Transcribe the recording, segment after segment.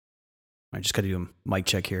I just got to do a mic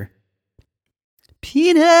check here.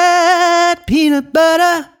 Peanut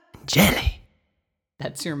butter, jelly.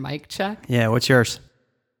 That's your mic check? Yeah, what's yours?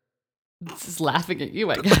 This is laughing at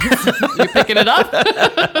you, I guess. You picking it up?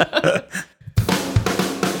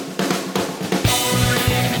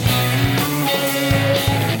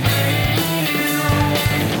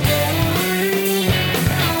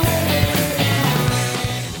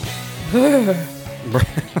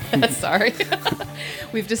 Sorry.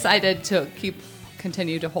 We've decided to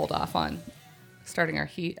continue to hold off on starting our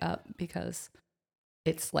heat up because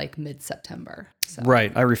it's like mid-September. So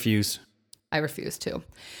Right. I refuse. I refuse to.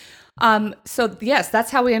 So yes,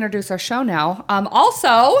 that's how we introduce our show now.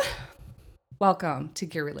 Also, welcome to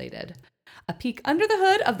Gear Related, a peek under the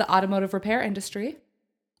hood of the automotive repair industry.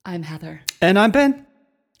 I'm Heather. And I'm Ben.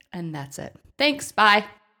 And that's it. Thanks. Bye.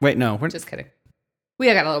 Wait, no. We're Just kidding. We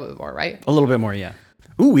got a little bit more, right? a little bit more, yeah.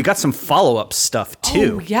 Ooh, we got some follow-up stuff,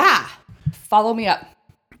 too. Oh, yeah. Follow me up.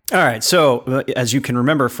 All right. So, as you can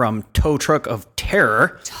remember from Tow Truck of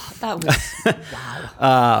Terror, That was,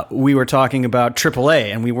 wow. we were talking about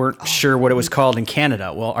AAA, and we weren't sure what it was called in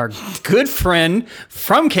Canada. Well, our good friend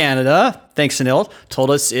from Canada, thanks Anil, told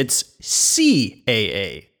us it's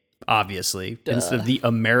CAA, obviously. Instead of the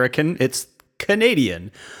American, it's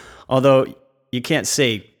Canadian. Although you can't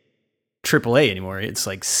say AAA anymore. It's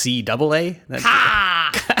like CAA.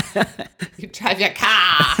 You drive your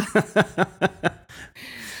car.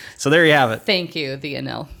 So there you have it. Thank you, the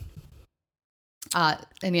Anil.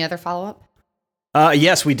 Any other follow-up?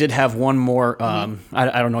 Yes, we did have one more. I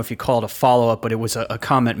don't know if you call it a follow-up, but it was a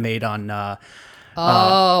comment made on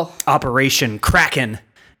Operation Kraken.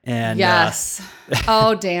 And Yes.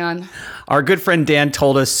 Dan. our good friend Dan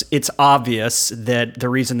told us it's obvious that the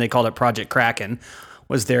reason they called it Project Kraken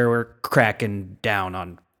was they were cracking down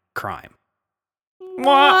on crime.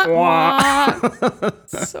 Wah, wah.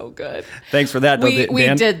 So good. Thanks for that, though, We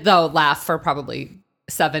Dan. did, though, laugh for probably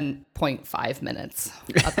 7.5 minutes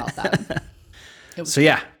about that. So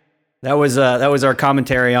yeah, that was our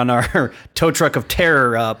commentary on our Tow Truck of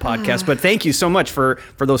Terror podcast. But thank you so much for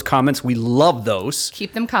those comments. We love those.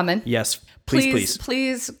 Keep them coming. Yes, please.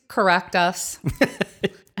 Please correct us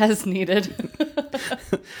as needed.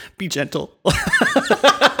 Be gentle.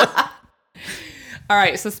 All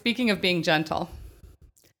right. So speaking of being gentle,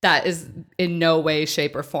 that is in no way,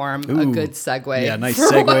 shape, or form a good segue. Yeah, nice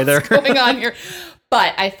for segue what's there. going on here.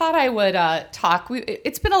 But I thought I would talk.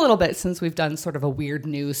 It's been a little bit since we've done sort of a weird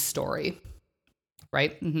news story,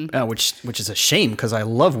 right? Mm-hmm. Which is a shame because I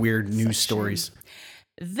love weird news stories.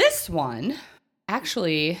 This one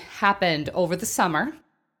actually happened over the summer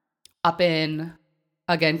up in,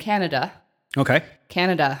 again, Canada. Okay.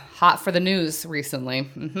 Canada, hot for the news recently.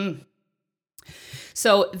 Mm-hmm.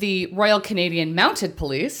 So the Royal Canadian Mounted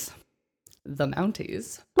Police, the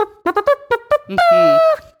Mounties,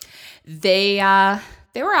 they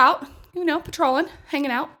were out, patrolling,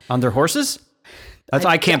 hanging out On their horses?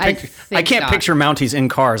 I can't think not. picture Mounties in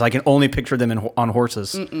cars. I can only picture them on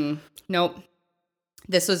horses. Nope.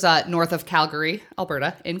 This was north of Calgary,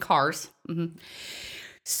 Alberta, in cars. Mm-hmm.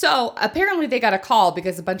 So apparently they got a call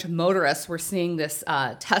because a bunch of motorists were seeing this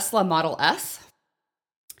Tesla Model S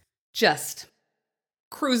just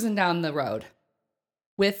cruising down the road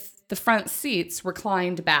with the front seats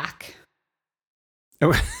reclined back.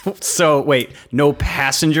 So wait, no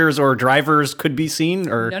passengers or drivers could be seen,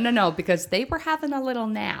 or No, because they were having a little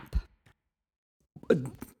nap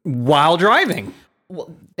while driving?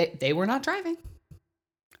 Well, they were not driving.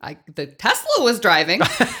 The Tesla was driving,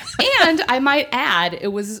 and I might add,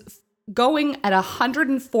 it was going at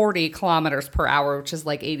 140 kilometers per hour, which is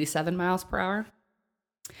like 87 miles per hour.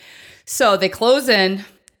 So they close in.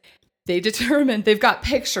 They determined, they've got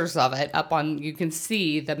pictures of it up on, you can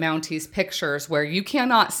see the Mounties pictures where you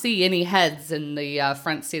cannot see any heads in the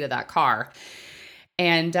front seat of that car.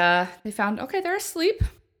 And they found, okay, they're asleep.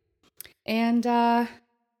 And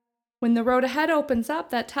when the road ahead opens up,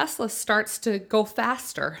 that Tesla starts to go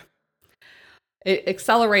faster. It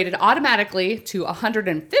accelerated automatically to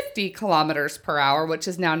 150 kilometers per hour, which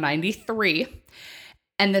is now 93.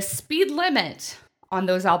 And the speed limit on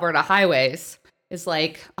those Alberta highways is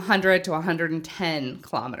like 100 to 110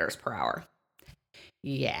 kilometers per hour.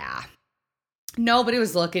 Yeah. Nobody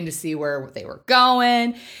was looking to see where they were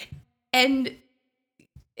going. And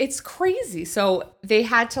it's crazy. So they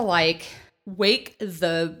had to wake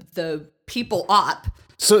the people up.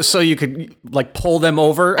 So you could pull them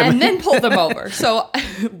over and then pull them over. So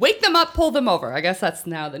wake them up, pull them over. I guess that's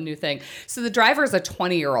now the new thing. So the driver is a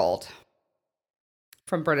 20-year-old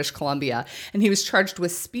from British Columbia, and he was charged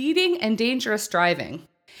with speeding and dangerous driving.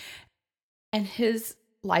 And his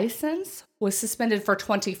license was suspended for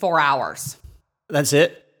 24 hours. That's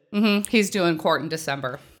it? He's doing court in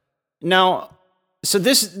December. Now, so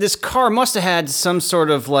this car must have had some sort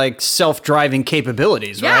of like self-driving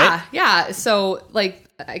capabilities, right? Yeah. So like,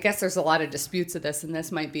 I guess there's a lot of disputes of this, and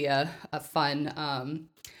this might be a fun,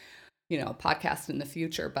 podcast in the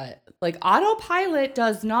future. But like, autopilot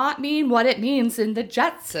does not mean what it means in the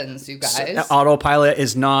Jetsons, you guys. So, autopilot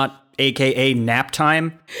is not AKA nap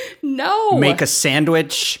time. No. Make a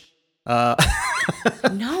sandwich.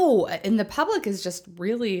 No, and the public is just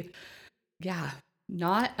really,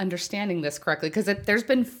 not understanding this correctly because there's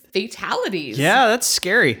been fatalities. Yeah, that's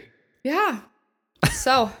scary. Yeah.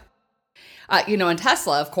 So, and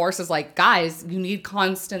Tesla, of course, is like, guys, you need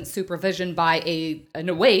constant supervision by an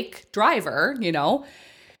awake driver.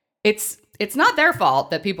 It's not their fault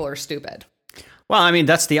that people are stupid. Well, I mean,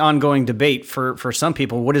 that's the ongoing debate for some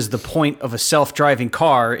people. What is the point of a self-driving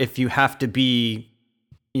car if you have to be,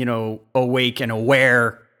 awake and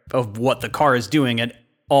aware of what the car is doing at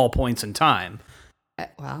all points in time?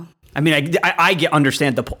 Well, I mean, I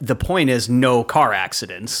understand the point is no car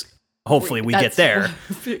accidents. Hopefully we get there.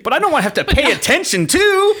 But I don't want to have to pay attention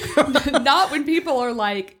to. Not when people are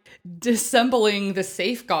like disassembling the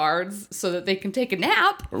safeguards so that they can take a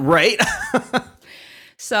nap. Right.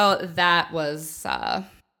 So that was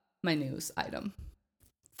my news item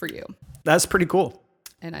for you. That's pretty cool.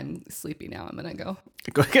 And I'm sleepy now. I'm going to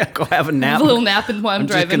go have a nap. A little nap while I'm driving. I'm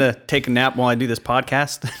just going to take a nap while I do this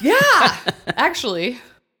podcast. Yeah. Actually,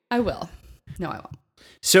 I will. No, I won't.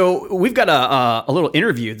 So we've got a little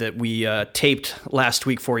interview that we taped last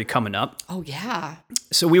week for you coming up. Oh, yeah.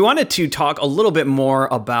 So we wanted to talk a little bit more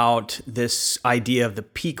about this idea of the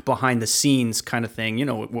peek behind the scenes kind of thing.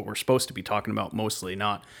 What we're supposed to be talking about mostly,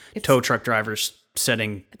 not tow truck drivers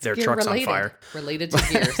setting their trucks on fire. Related to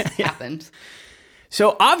gears. Happened.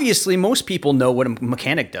 So obviously most people know what a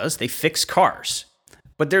mechanic does. They fix cars.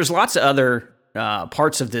 But there's lots of other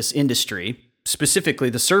parts of this industry, specifically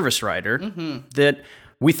the service writer, that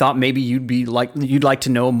we thought maybe you'd like to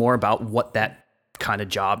know more about what that kind of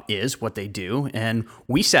job is, what they do. And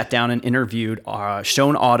we sat down and interviewed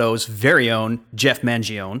Schoen Auto's very own Jeff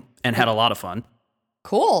Mangione and had a lot of fun.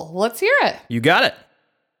 Cool. Let's hear it. You got it.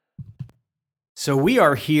 So we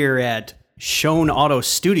are here at Schoen Auto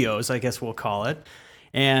Studios, I guess we'll call it.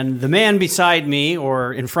 And the man beside me,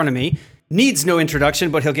 or in front of me, needs no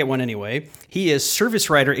introduction, but he'll get one anyway. He is service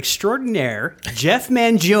writer extraordinaire, Jeff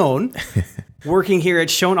Mangione, working here at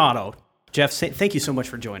Schoen Auto. Jeff, thank you so much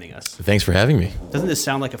for joining us. Thanks for having me. Doesn't this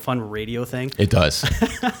sound like a fun radio thing? It does.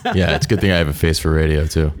 Yeah, it's a good thing I have a face for radio,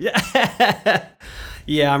 too.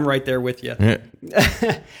 Yeah, I'm right there with you.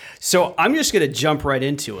 Yeah. So I'm just going to jump right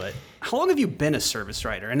into it. How long have you been a service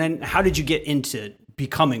writer? And then how did you get into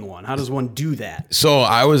becoming one? How does one do that? So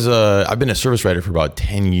I've been a service writer for about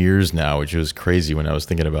 10 years now, which was crazy when I was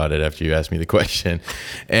thinking about it after you asked me the question.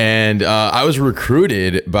 And I was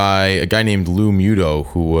recruited by a guy named Lou Muto,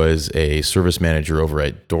 who was a service manager over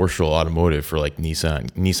at Dorschel Automotive for like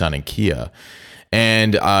Nissan and Kia.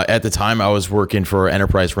 And at the time I was working for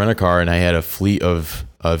Enterprise Rent-A-Car, and I had a fleet of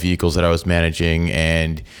vehicles that I was managing,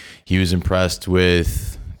 and he was impressed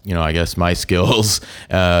with, I guess my skills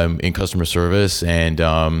in customer service, and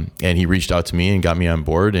he reached out to me and got me on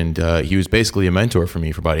board, and he was basically a mentor for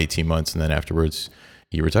me for about 18 months, and then afterwards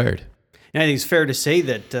he retired. And I think it's fair to say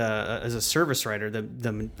that as a service writer,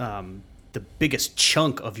 the biggest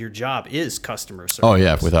chunk of your job is customer service. Oh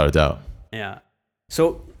yeah, without a doubt. Yeah.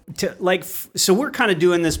 So we're kind of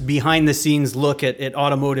doing this behind the scenes look at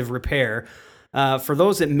automotive repair. For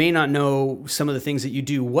those that may not know some of the things that you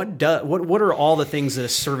do, what are all the things that a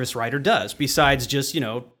service writer does besides just,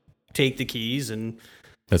 take the keys and...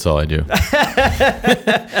 That's all I do.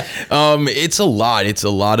 It's a lot. It's a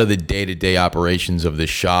lot of the day-to-day operations of the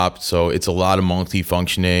shop. So it's a lot of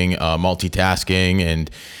multifunctioning, multitasking, and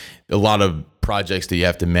a lot of projects that you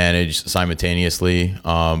have to manage simultaneously.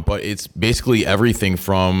 But it's basically everything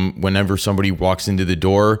from whenever somebody walks into the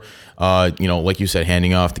door, like you said,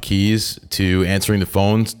 handing off the keys, to answering the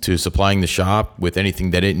phones, to supplying the shop with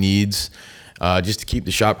anything that it needs, just to keep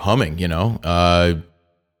the shop humming.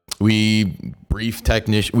 We brief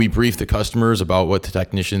the customers about what the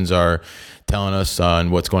technicians are telling us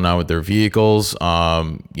on what's going on with their vehicles,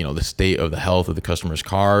 the state of the health of the customers'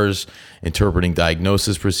 cars, interpreting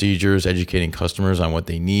diagnosis procedures, educating customers on what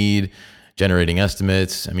they need, generating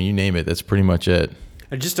estimates. I mean, you name it. That's pretty much it.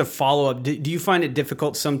 Just a follow-up, do you find it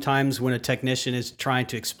difficult sometimes when a technician is trying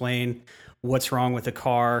to explain what's wrong with the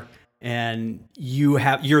car and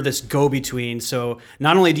you're this go-between? So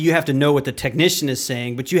not only do you have to know what the technician is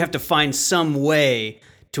saying, but you have to find some way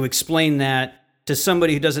to explain that to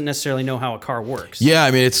somebody who doesn't necessarily know how a car works. Yeah, I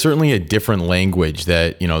mean, it's certainly a different language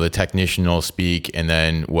that, the technician will speak and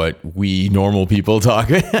then what we normal people talk.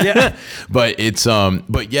 Yeah. But it's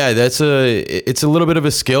it's a little bit of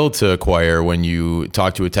a skill to acquire when you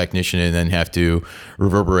talk to a technician and then have to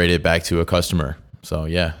reverberate it back to a customer. So,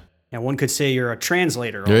 yeah. And one could say you're a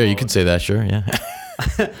translator. Yeah, you could say that, sure, yeah.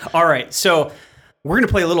 All right, so we're going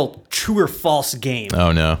to play a little true or false game.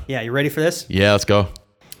 Oh, no. Yeah, you ready for this? Yeah, let's go.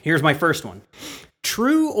 Here's my first one.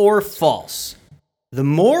 True or false? The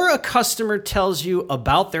more a customer tells you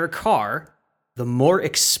about their car, the more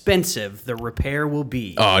expensive the repair will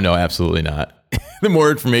be. Oh, no, absolutely not. The more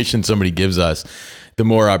information somebody gives us, the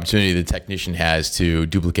more opportunity the technician has to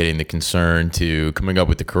duplicating the concern, to coming up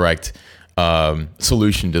with the correct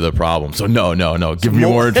solution to the problem. So no. Give me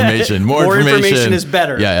more information. More information is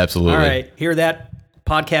better. Yeah, absolutely. All right. Hear that,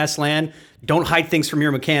 podcast land? Don't hide things from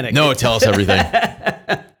your mechanic. No, tell us everything.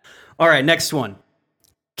 All right, next one.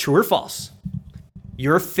 True or false?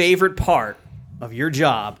 Your favorite part of your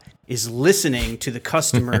job is listening to the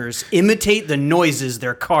customers imitate the noises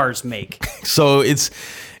their cars make. So it's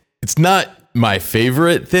not my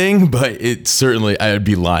favorite thing, but it certainly, I would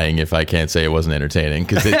be lying if I can't say it wasn't entertaining,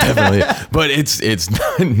 because it definitely, but it's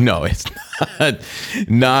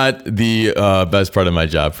not the best part of my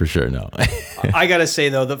job for sure. No. I gotta say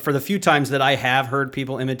though, that for the few times that I have heard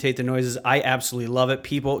people imitate the noises, I absolutely love it.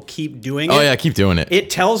 People keep doing it. Oh yeah, keep doing it. It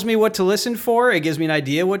tells me what to listen for. It gives me an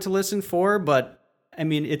idea what to listen for, but I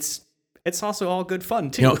mean, it's also all good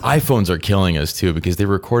fun too. iPhones are killing us too, because they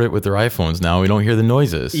record it with their iPhones now. We don't hear the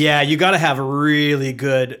noises. Yeah, you got to have a really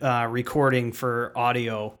good recording for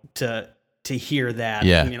audio to hear that.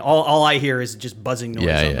 Yeah. I mean, all I hear is just buzzing noise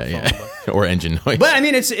on the phone. But, or engine noise. but I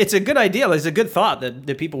mean, it's a good idea. It's a good thought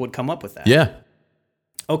that people would come up with that. Yeah.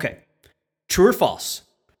 Okay. True or false?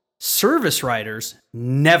 Service writers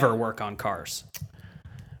never work on cars.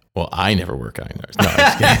 Well, I never work on cars. No, I'm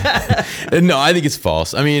just kidding. No, I think it's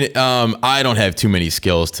false. I mean, I don't have too many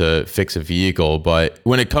skills to fix a vehicle, but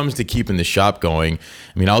when it comes to keeping the shop going,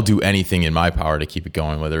 I mean, I'll do anything in my power to keep it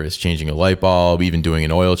going, whether it's changing a light bulb, even doing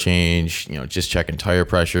an oil change, just checking tire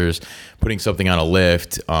pressures, putting something on a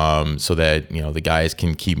lift so that, the guys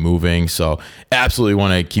can keep moving. So absolutely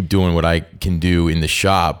want to keep doing what I can do in the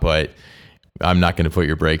shop, but I'm not going to put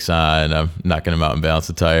your brakes on. I'm not going to mount and balance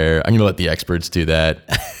the tire. I'm going to let the experts do that.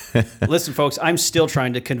 Listen, folks, I'm still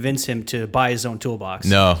trying to convince him to buy his own toolbox.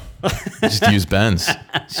 No, just use Ben's.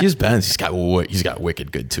 Just use Ben's. He's got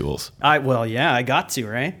wicked good tools. I got to,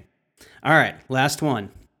 right? All right, last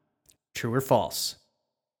one. True or false?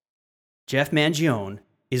 Jeff Mangione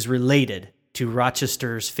is related to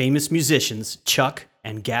Rochester's famous musicians Chuck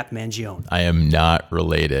and Gap Mangione. I am not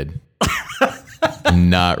related. I'm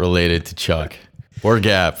not related to Chuck or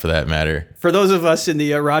Gap, for that matter. For those of us in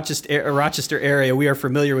the Rochester area, we are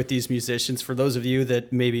familiar with these musicians. For those of you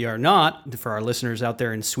that maybe are not, for our listeners out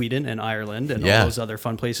there in Sweden and Ireland and all those other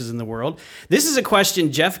fun places in the world, this is a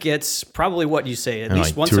question Jeff gets probably, what you say, at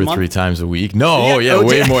least once a month? 2 or 3 times a week. No,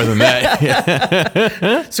 way more than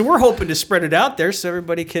that. So we're hoping to spread it out there so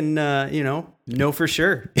everybody can, know for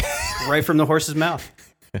sure, right from the horse's mouth.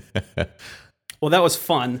 Well, that was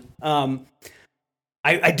fun.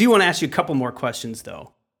 I do want to ask you a couple more questions,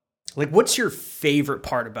 though. Like, what's your favorite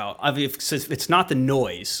part about? If it's not the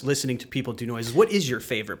noise, listening to people do noises. What is your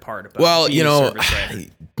favorite part about? Well,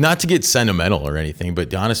 not to get sentimental or anything, but to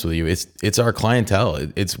be honest with you, it's our clientele.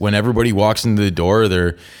 It's when everybody walks into the door,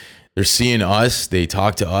 they're seeing us, they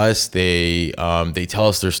talk to us, they tell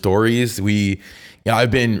us their stories. I've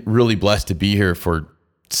been really blessed to be here for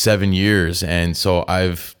 7 years, and so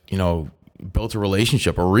I've built a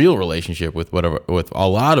real relationship with a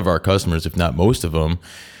lot of our customers, if not most of them.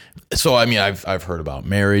 So, I mean, I've heard about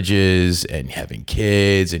marriages and having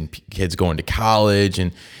kids and kids going to college,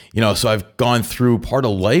 and so I've gone through part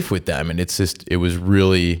of life with them, and it's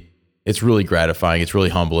really gratifying. It's really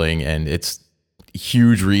humbling, and it's a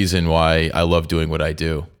huge reason why I love doing what I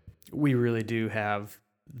do. We really do have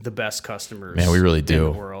the best customers. Man, we really do.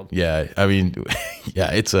 In the world. Yeah, I mean,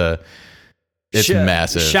 it's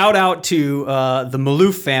massive. Shout out to the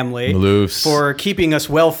Maloof family Maloofs. For keeping us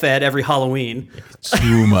well fed every Halloween.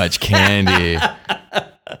 Too much candy.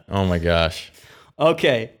 Oh my gosh.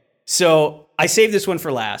 Okay, so I saved this one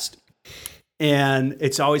for last, and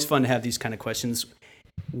it's always fun to have these kind of questions.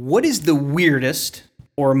 What is the weirdest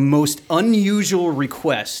or most unusual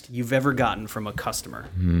request you've ever gotten from a customer?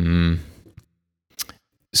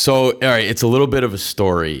 So, all right, it's a little bit of a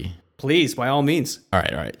story. Please, by all means. All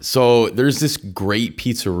right. So there's this great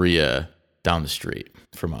pizzeria down the street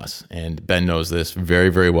from us, and Ben knows this very,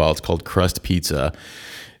 very well. It's called Crust Pizza.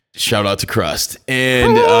 Shout out to Crust.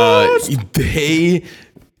 And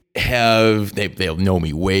they'll know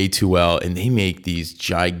me way too well, and they make these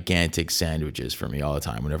gigantic sandwiches for me all the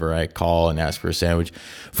time whenever I call and ask for a sandwich.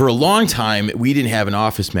 For a long time, we didn't have an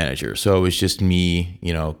office manager, so it was just me,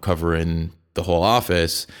 covering the whole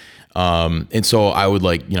office. And so I would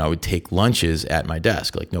I would take lunches at my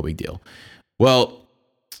desk, like no big deal. Well,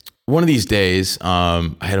 one of these days, I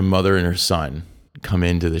had a mother and her son come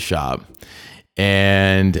into the shop.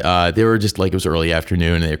 And they were just it was early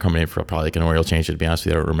afternoon, and they were coming in for probably an oil change. To be honest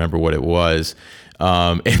with you, I don't remember what it was.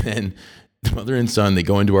 And then the mother and son, they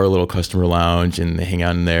go into our little customer lounge and they hang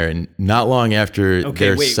out in there. And not long after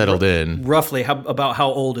they're settled in. Roughly,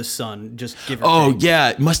 how old is son? Just give or take. Yeah.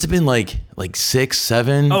 It must have been like 6,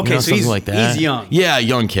 7. Okay, so something like that. He's young. Yeah,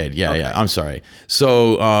 young kid. Yeah, yeah. I'm sorry.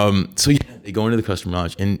 So, they go into the customer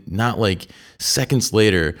lounge, and not seconds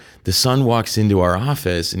later, the son walks into our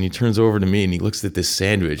office and he turns over to me and he looks at this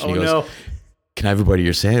sandwich and he goes, no. "Can I have a bite of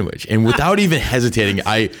your sandwich?" And without even hesitating,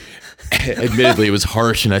 admittedly, it was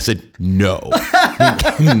harsh, and I said, "No,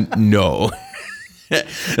 no."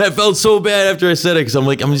 And I felt so bad after I said it, because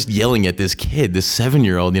I'm just yelling at this kid, this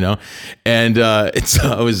 7-year-old, and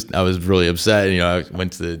so I was really upset. I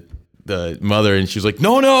went to the mother, and she was like,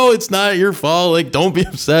 no, it's not your fault. Don't be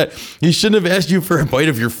upset. He shouldn't have asked you for a bite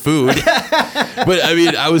of your food. But I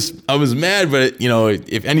mean, I was mad, but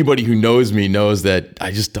if anybody who knows me knows that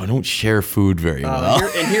I don't share food very well.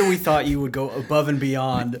 And here we thought you would go above and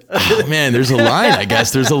beyond. Oh, man, there's a line. I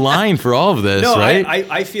guess there's a line for all of this, right?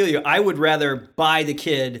 I feel you. I would rather buy the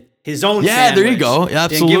kid his own sandwich. Yeah, there you go.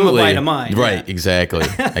 Absolutely. Than give him a bite of mine. Right,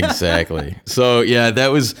 yeah. Exactly. So yeah,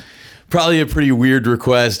 that was probably a pretty weird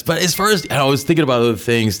request. But as far as I was thinking about other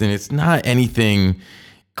things, then it's not anything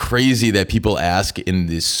crazy that people ask in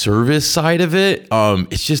the service side of it.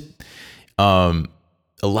 It's just a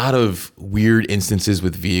lot of weird instances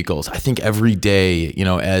with vehicles. I think every day,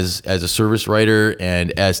 as a service writer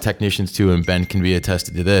and as technicians too, and Ben can be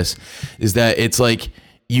attested to this, is that it's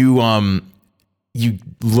you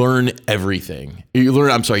learn everything. You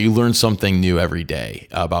learn something new every day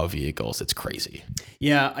about vehicles. It's crazy.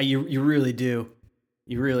 Yeah, you really do.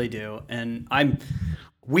 You really do. And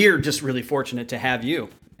we're just really fortunate to have you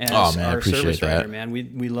as our service writer, man.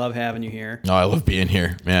 We love having you here. Oh, I love being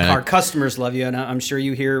here, man. Our customers love you, and I'm sure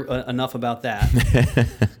you hear enough about that.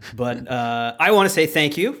 But I want to say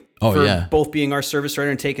thank you for both being our service writer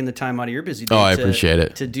and taking the time out of your busy day. I appreciate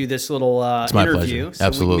it. To do this little interview. Pleasure.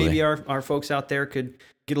 Absolutely. Maybe our folks out there could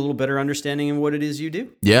get a little better understanding of what it is you do.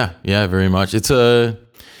 Yeah, very much. It's a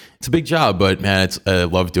big job, but man, I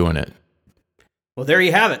love doing it. Well, there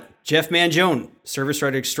you have it. Jeff Mangione, service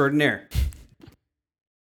writer extraordinaire.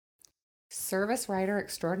 Service writer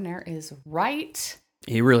extraordinaire is right.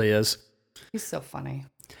 He really is. He's so funny.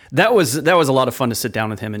 That was a lot of fun to sit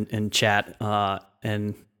down with him and chat,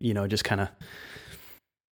 and just kind of.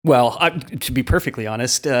 Well, to be perfectly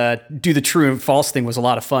honest, do the true and false thing was a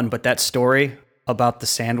lot of fun, but that story about the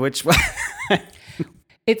sandwich.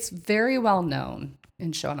 It's very well known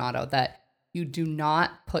in Shonado that you do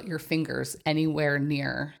not put your fingers anywhere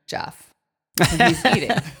near Jeff when he's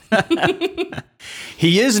eating.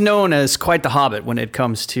 He is known as quite the hobbit when it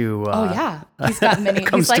comes to. He's got many.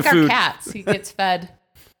 He's like our food. cats. He gets fed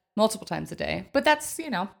multiple times a day, but that's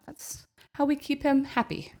how we keep him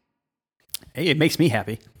happy. Hey, it makes me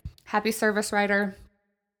happy. Happy service writer.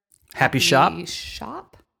 Happy shop.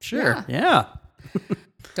 Shop. Sure. Yeah.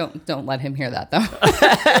 Don't let him hear that though.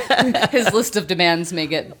 His list of demands may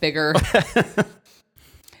get bigger.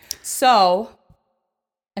 So,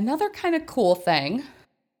 another kind of cool thing,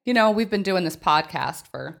 we've been doing this podcast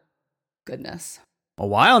for goodness. A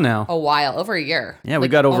while now. Over a year. Yeah, we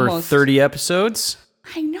got over 30 episodes.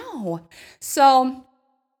 I know. So,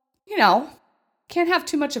 can't have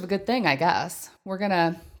too much of a good thing, I guess. We're going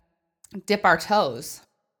to dip our toes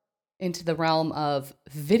into the realm of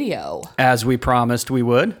video. As we promised we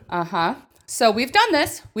would. Uh-huh. So we've done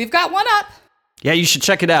this. We've got one up. Yeah, you should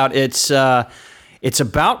check it out. It's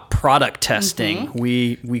about product testing.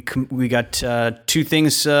 Mm-hmm. We got two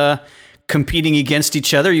things competing against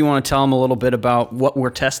each other. You want to tell them a little bit about what we're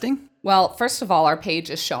testing? Well, first of all, our page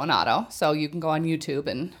is Shonado, so you can go on YouTube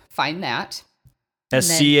and find that.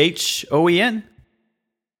 SCHOEN.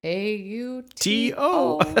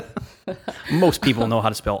 AUTO. Most people know how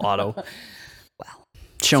to spell auto. Well,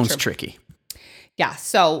 Shone's tricky. Yeah,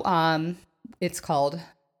 so it's called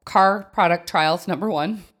Car Product Trials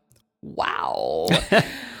 #1. Wow.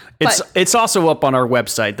 It's also up on our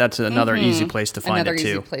website. That's another easy place to find it too. Another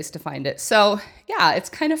easy place to find it. So yeah, it's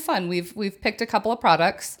kind of fun. We've picked a couple of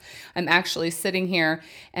products. I'm actually sitting here,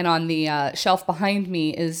 and on the shelf behind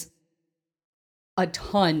me is a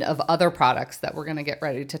ton of other products that we're going to get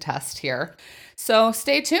ready to test here. So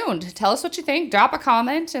stay tuned. Tell us what you think. Drop a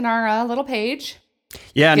comment in our little page.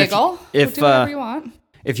 Yeah, and Giggle. if Do whatever you want.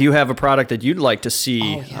 If you have a product that you'd like to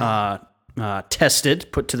see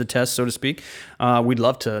tested, put to the test, so to speak, we'd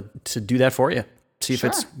love to do that for you. See if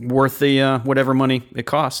it's worth the whatever money it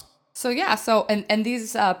costs. So yeah, and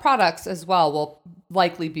these products as well will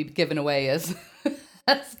likely be given away as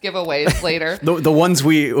giveaways later. The ones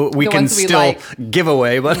we can still give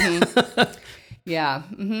away, but Yeah.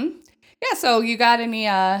 Yeah. So you got any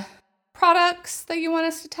products that you want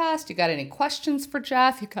us to test? You got any questions for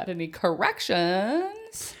Jeff? You got any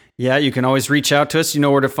corrections? Yeah, you can always reach out to us. You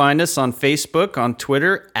know where to find us on Facebook, on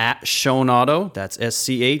Twitter, @Schoen Auto. That's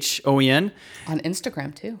SCHOEN. On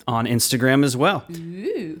Instagram, too. On Instagram as well.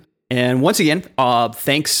 Ooh. And once again,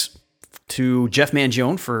 thanks to Jeff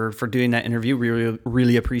Mangione for doing that interview. Really,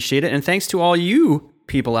 really appreciate it. And thanks to all you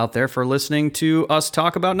people out there for listening to us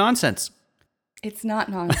talk about nonsense. It's not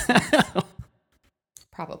nonsense.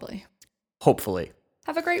 Probably. Hopefully.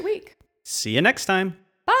 Have a great week. See you next time.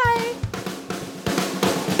 Bye.